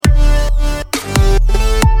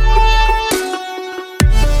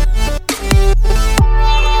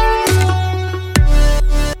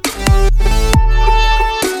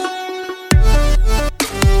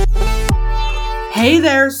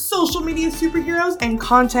superheroes and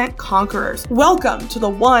content conquerors. Welcome to the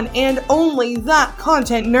one and only That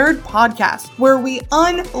Content Nerd podcast, where we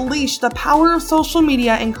unleash the power of social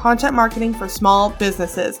media and content marketing for small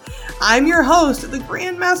businesses. I'm your host, the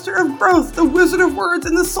Grandmaster of Growth, the Wizard of Words,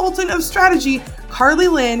 and the Sultan of Strategy, Carly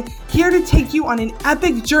Lynn, here to take you on an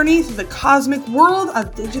epic journey through the cosmic world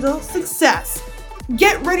of digital success.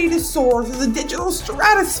 Get ready to soar through the digital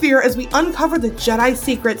stratosphere as we uncover the Jedi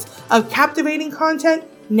secrets of captivating content,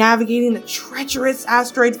 navigating the treacherous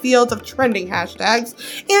asteroid fields of trending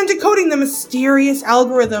hashtags, and decoding the mysterious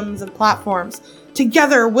algorithms of platforms.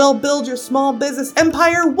 Together, we'll build your small business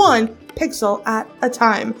empire one pixel at a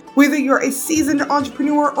time. Whether you're a seasoned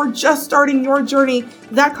entrepreneur or just starting your journey,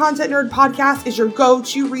 That Content Nerd podcast is your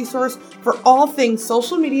go-to resource for all things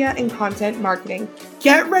social media and content marketing.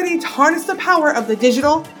 Get ready to harness the power of the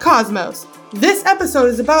digital cosmos. This episode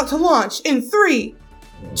is about to launch in 3,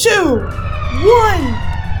 2, 1.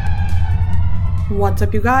 What's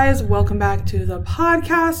up, you guys? Welcome back to the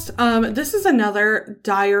podcast. This is another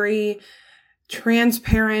diary,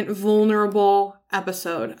 transparent, vulnerable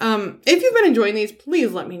episode. If you've been enjoying these,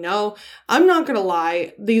 please let me know. I'm not gonna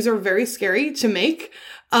lie, these are very scary to make.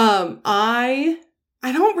 I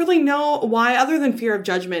don't really know why, other than fear of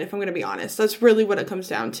judgment, if I'm gonna be honest. That's really what it comes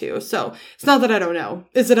down to. So it's not that I don't know,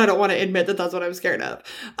 it's that I don't want to admit that that's what I'm scared of.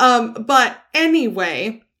 But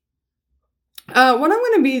anyway, what I'm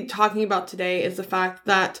going to be talking about today is the fact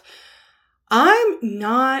that I'm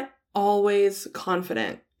not always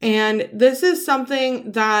confident. And this is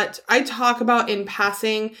something that I talk about in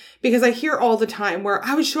passing because I hear all the time where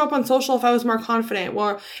I would show up on social if I was more confident,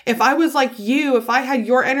 or if I was like you, if I had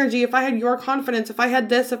your energy, if I had your confidence, if I had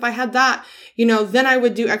this, if I had that, then I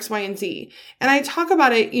would do X, Y, and Z. And I talk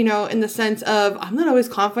about it, in the sense of I'm not always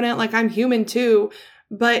confident, like I'm human too,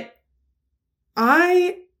 but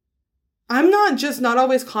I'm not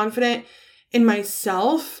always confident in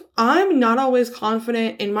myself. I'm not always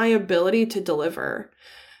confident in my ability to deliver.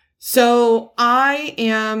 So I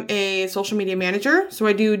am a social media manager. So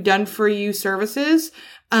I do done for you services,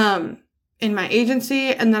 in my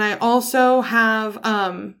agency. And then I also have,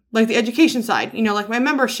 like the education side, like my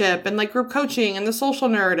membership and like group coaching and the social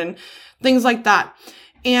nerd and things like that.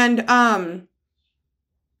 And,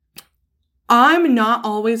 I'm not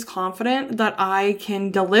always confident that I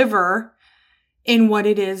can deliver in what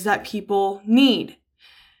it is that people need.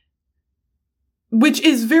 Which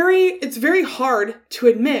is it's very hard to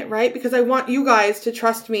admit, right? Because I want you guys to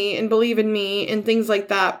trust me and believe in me and things like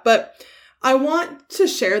that. But I want to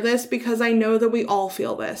share this because I know that we all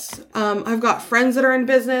feel this. I've got friends that are in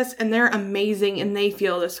business and they're amazing and they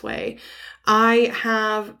feel this way. I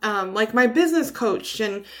have, like my business coach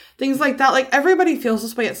and things like that. Like everybody feels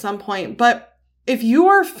this way at some point. But if you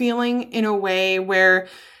are feeling in a way where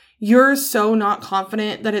you're so not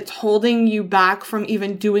confident that it's holding you back from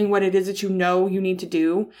even doing what it is that you need to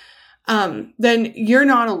do, then you're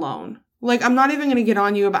not alone. Like, I'm not even going to get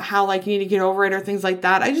on you about how, like, you need to get over it or things like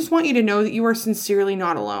that. I just want you to know that you are sincerely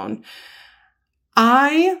not alone.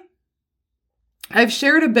 I've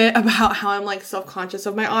shared a bit about how I'm, like, self-conscious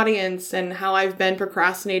of my audience and how I've been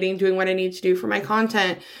procrastinating doing what I need to do for my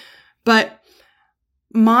content. But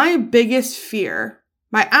my biggest fear,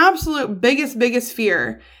 my absolute biggest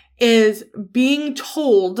fear is being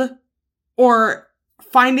told or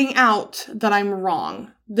finding out that I'm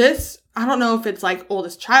wrong. This, I don't know if it's like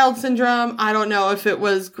oldest child syndrome. I don't know if it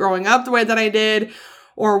was growing up the way that I did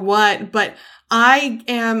or what, but I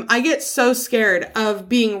get so scared of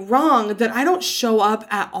being wrong that I don't show up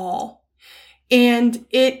at all. And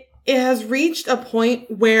it has reached a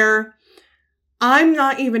point where I'm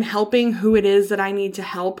not even helping who it is that I need to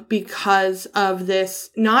help because of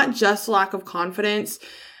this, not just lack of confidence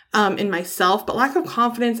in myself, but lack of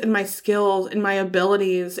confidence in my skills, in my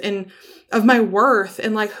abilities, and of my worth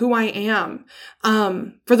and like who I am.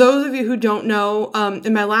 For those of you who don't know,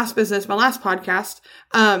 in my last business, my last podcast,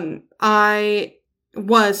 I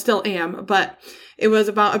still am, but it was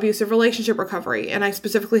about abusive relationship recovery. And I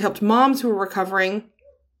specifically helped moms who were recovering,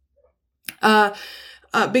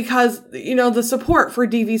 because, the support for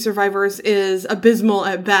DV survivors is abysmal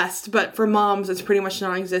at best, but for moms, it's pretty much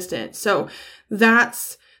non-existent. So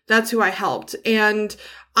that's who I helped. And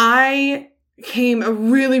I came a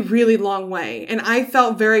really, really long way. And I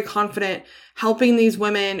felt very confident helping these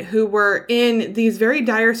women who were in these very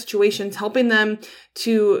dire situations, helping them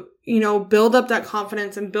to, build up that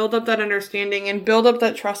confidence and build up that understanding and build up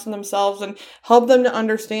that trust in themselves and help them to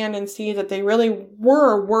understand and see that they really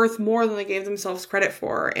were worth more than they gave themselves credit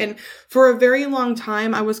for. And for a very long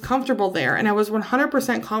time, I was comfortable there and I was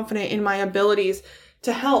 100% confident in my abilities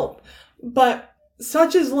to help. But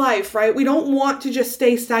such is life, right? We don't want to just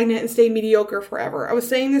stay stagnant and stay mediocre forever. I was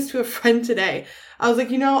saying this to a friend today. I was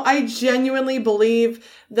like, I genuinely believe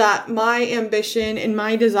that my ambition and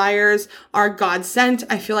my desires are God sent.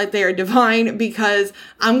 I feel like they are divine, because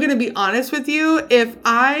I'm going to be honest with you. If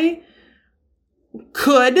I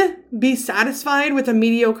could be satisfied with a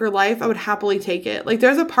mediocre life, I would happily take it. Like,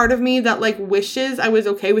 there's a part of me that like wishes I was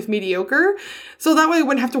okay with mediocre, so that way I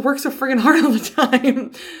wouldn't have to work so friggin' hard all the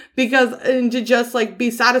time, and to just like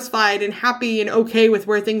be satisfied and happy and okay with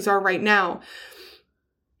where things are right now.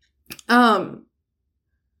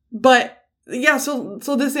 But yeah, so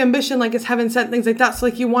this ambition, like, is heaven sent, things like that. So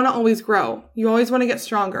like, you want to always grow. You always want to get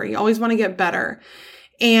stronger. You always want to get better.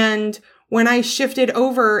 And when I shifted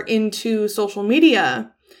over into social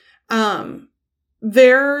media,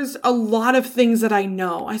 there's a lot of things that I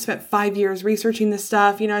know. I spent 5 years researching this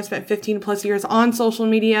stuff. I spent 15 plus years on social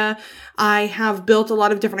media. I have built a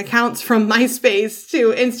lot of different accounts, from MySpace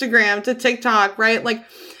to Instagram to TikTok, right? Like,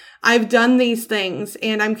 I've done these things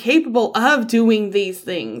and I'm capable of doing these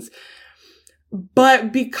things.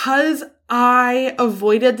 But because I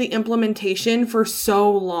avoided the implementation for so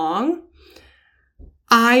long,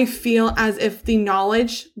 I feel as if the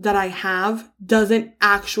knowledge that I have doesn't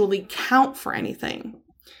actually count for anything.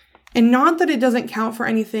 And not that it doesn't count for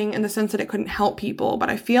anything in the sense that it couldn't help people, but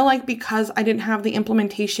I feel like because I didn't have the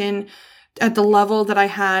implementation at the level that I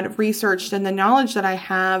had researched and the knowledge that I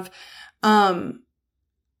have,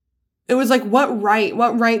 it was like, what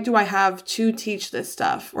right do I have to teach this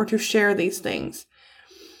stuff or to share these things?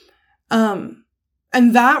 And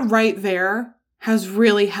that right there has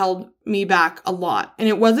really held me back a lot. And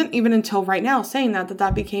it wasn't even until right now saying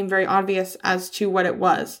that became very obvious as to what it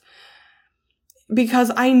was.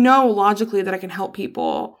 Because I know logically that I can help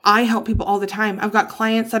people. I help people all the time. I've got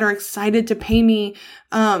clients that are excited to pay me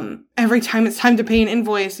every time it's time to pay an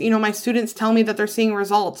invoice. My students tell me that they're seeing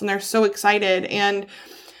results and they're so excited. And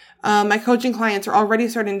my coaching clients are already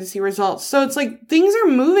starting to see results. So it's like things are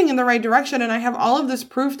moving in the right direction, and I have all of this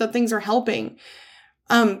proof that things are helping.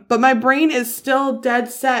 But my brain is still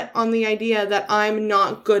dead set on the idea that I'm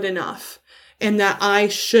not good enough and that I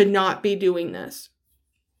should not be doing this.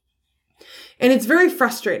 And it's very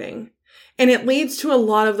frustrating. And it leads to a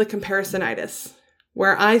lot of the comparisonitis,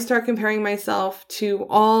 where I start comparing myself to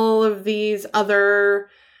all of these other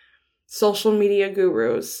social media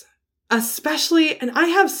gurus, especially, and I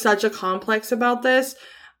have such a complex about this.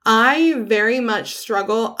 I very much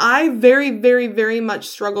struggle. I very, very, very much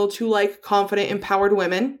struggle to like confident, empowered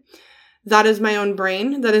women. That is my own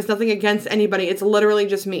brain. That is nothing against anybody. It's literally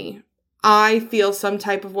just me. I feel some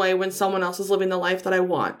type of way when someone else is living the life that I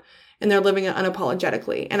want and they're living it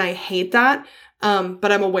unapologetically. And I hate that.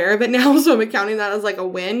 But I'm aware of it now. So I'm accounting that as like a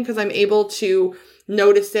win, because I'm able to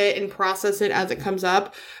notice it and process it as it comes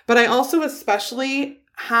up. But I also especially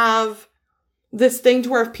have this thing to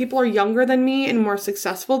where if people are younger than me and more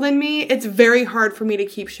successful than me, it's very hard for me to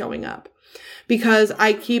keep showing up because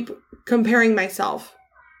I keep comparing myself.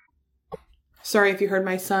 Sorry if you heard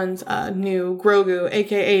my son's new Grogu,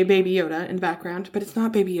 aka Baby Yoda, in the background, but it's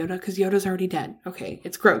not Baby Yoda because Yoda's already dead. Okay,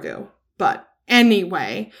 it's Grogu. But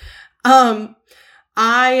anyway, I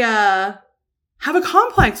have a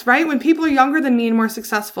complex, right? When people are younger than me and more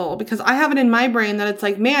successful, because I have it in my brain that it's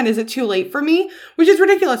like, man, is it too late for me? Which is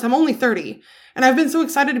ridiculous. I'm only 30 and I've been so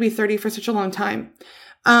excited to be 30 for such a long time.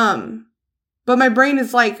 But my brain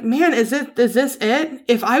is like, man, is this it?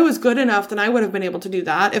 If I was good enough, then I would have been able to do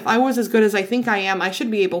that. If I was as good as I think I am, I should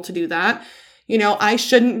be able to do that. I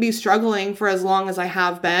shouldn't be struggling for as long as I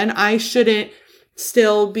have been. I shouldn't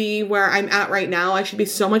still be where I'm at right now. I should be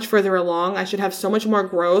so much further along. I should have so much more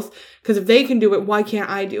growth, because if they can do it, why can't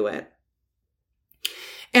I do it?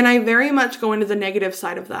 And I very much go into the negative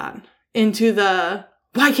side of that, into the,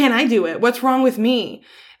 why can't I do it? What's wrong with me?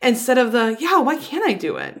 Instead of the, yeah, why can't I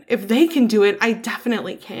do it? If they can do it, I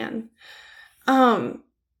definitely can. And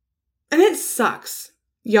it sucks,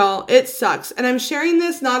 y'all. It sucks. And I'm sharing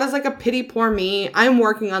this not as like a pity poor me. I'm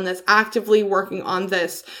working on this, actively working on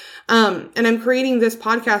this. And I'm creating this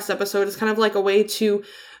podcast episode as kind of like a way to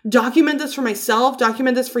document this for myself,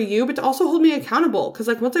 document this for you, but to also hold me accountable. Because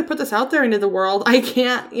like once I put this out there into the world, I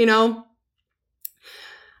can't,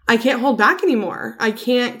 I can't hold back anymore. I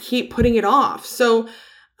can't keep putting it off. So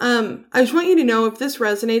I just want you to know, if this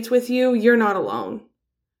resonates with you, you're not alone.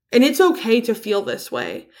 And it's okay to feel this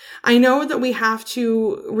way. I know that we have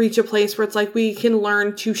to reach a place where it's like we can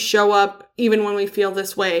learn to show up even when we feel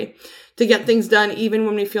this way, to get things done even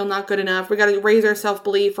when we feel not good enough. We got to raise our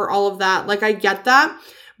self-belief or all of that. Like, I get that.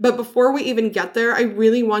 But before we even get there, I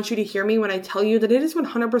really want you to hear me when I tell you that it is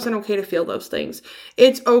 100% okay to feel those things.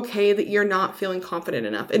 It's okay that you're not feeling confident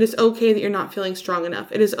enough. It is okay that you're not feeling strong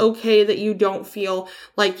enough. It is okay that you don't feel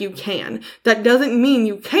like you can. That doesn't mean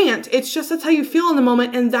you can't. It's just that's how you feel in the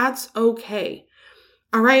moment, and that's okay.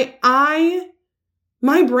 All right?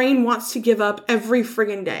 My brain wants to give up every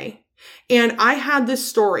friggin' day. And I had this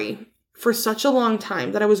story for such a long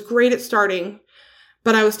time that I was great at starting,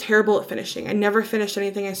 but I was terrible at finishing. I never finished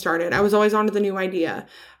anything I started. I was always on to the new idea.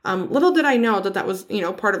 Little did I know that was,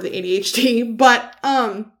 part of the ADHD, but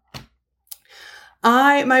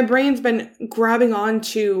my brain's been grabbing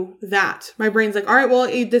onto that. My brain's like, all right, well,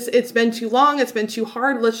 it's been too long. It's been too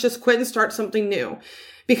hard. Let's just quit and start something new.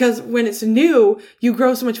 Because when it's new, you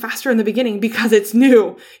grow so much faster in the beginning because it's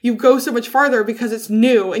new. You go so much farther because it's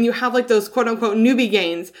new. And you have like those quote unquote newbie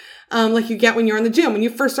gains, like you get when you're in the gym. When you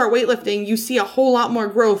first start weightlifting, you see a whole lot more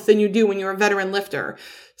growth than you do when you're a veteran lifter.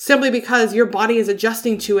 Simply because your body is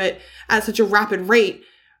adjusting to it at such a rapid rate,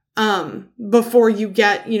 before you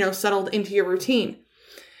get, settled into your routine.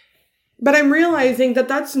 But I'm realizing that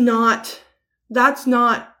that's not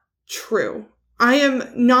true. I am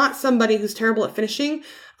not somebody who's terrible at finishing.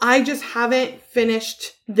 I just haven't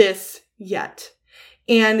finished this yet.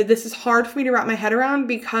 And this is hard for me to wrap my head around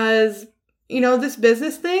because, this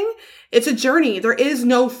business thing, it's a journey. There is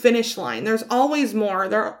no finish line. There's always more.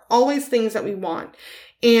 There are always things that we want.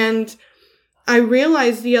 And I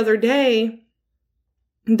realized the other day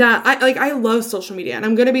that I love social media, and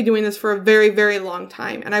I'm going to be doing this for a very, very long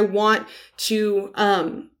time. And I want to,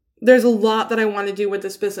 there's a lot that I want to do with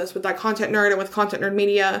this business, with that Content Nerd and with Content Nerd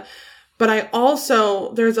Media. But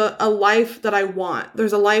there's a life that I want.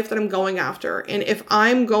 There's a life that I'm going after. And if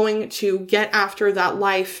I'm going to get after that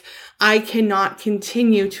life, I cannot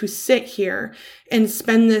continue to sit here and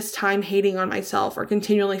spend this time hating on myself or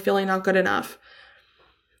continually feeling not good enough.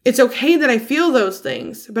 It's okay that I feel those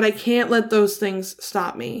things, but I can't let those things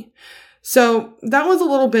stop me. So that was a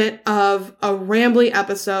little bit of a rambly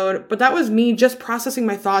episode, but that was me just processing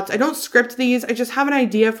my thoughts. I don't script these. I just have an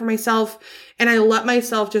idea for myself and I let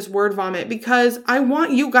myself just word vomit because I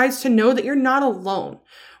want you guys to know that you're not alone.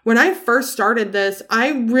 When I first started this, I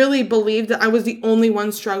really believed that I was the only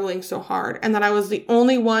one struggling so hard and that I was the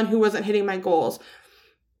only one who wasn't hitting my goals.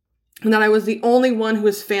 And that I was the only one who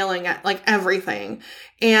was failing at everything.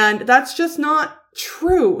 And that's just not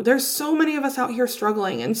true. There's so many of us out here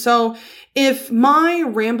struggling. And so if my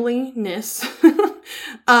rambliness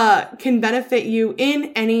can benefit you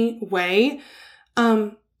in any way,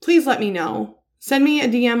 please let me know. Send me a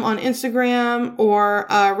DM on Instagram or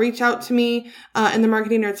reach out to me in the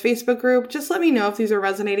Marketing Nerds Facebook group. Just let me know if these are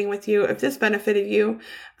resonating with you, if this benefited you.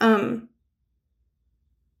 But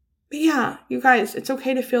yeah, you guys, it's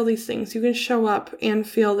okay to feel these things. You can show up and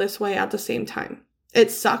feel this way at the same time. It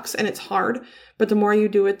sucks and it's hard, but the more you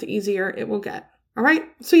do it, the easier it will get. All right.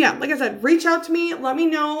 So yeah, like I said, reach out to me. Let me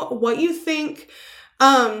know what you think.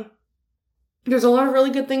 There's a lot of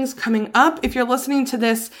really good things coming up. If you're listening to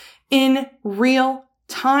this in real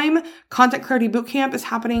time, Content Clarity Bootcamp is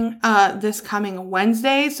happening this coming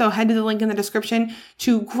Wednesday. So head to the link in the description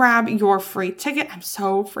to grab your free ticket. I'm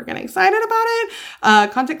so freaking excited about it.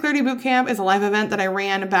 Content Clarity Bootcamp is a live event that I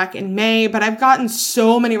ran back in May, but I've gotten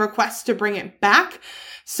so many requests to bring it back.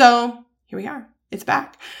 So here we are. It's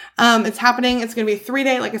back. It's happening. It's going to be a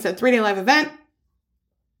 3-day, like I said, 3-day live event.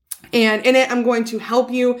 And in it, I'm going to help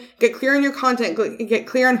you get clear on your content, get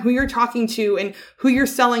clear on who you're talking to and who you're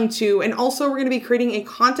selling to. And also we're going to be creating a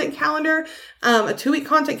content calendar, a 2-week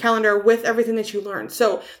content calendar with everything that you learned.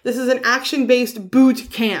 So this is an action-based boot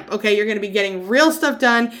camp. Okay. You're going to be getting real stuff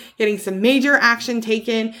done, getting some major action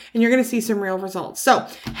taken, and you're going to see some real results. So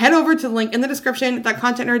head over to the link in the description,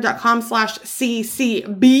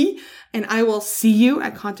 thatcontentnerd.com/CCB, and I will see you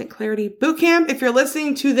at Content Clarity Bootcamp. If you're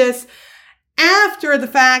listening to this after the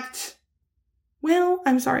fact, well,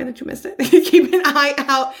 I'm sorry that you missed it. Keep an eye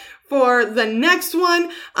out for the next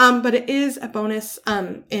one. But it is a bonus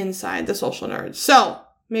inside the Social Nerds. So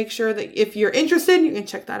make sure that if you're interested, you can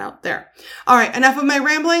check that out there. All right, enough of my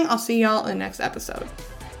rambling. I'll see y'all in the next episode.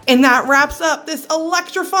 And that wraps up this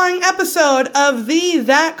electrifying episode of the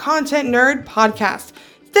That Content Nerd podcast.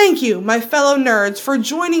 Thank you, my fellow nerds, for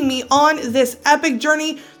joining me on this epic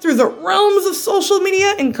journey through the realms of social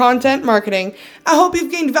media and content marketing. I hope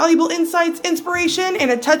you've gained valuable insights, inspiration, and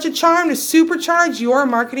a touch of charm to supercharge your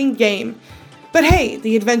marketing game. But hey,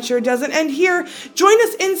 the adventure doesn't end here. Join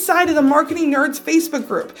us inside of the Marketing Nerds Facebook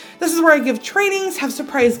group. This is where I give trainings, have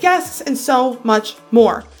surprise guests, and so much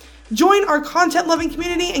more. Join our content-loving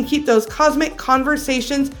community and keep those cosmic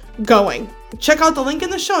conversations going. Check out the link in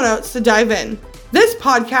the show notes to dive in. This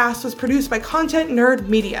podcast was produced by Content Nerd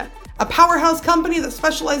Media, a powerhouse company that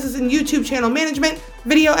specializes in YouTube channel management,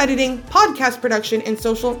 video editing, podcast production, and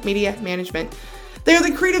social media management. They are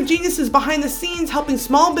the creative geniuses behind the scenes helping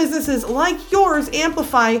small businesses like yours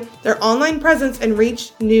amplify their online presence and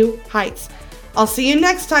reach new heights. I'll see you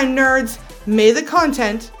next time, nerds. May the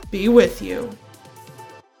content be with you.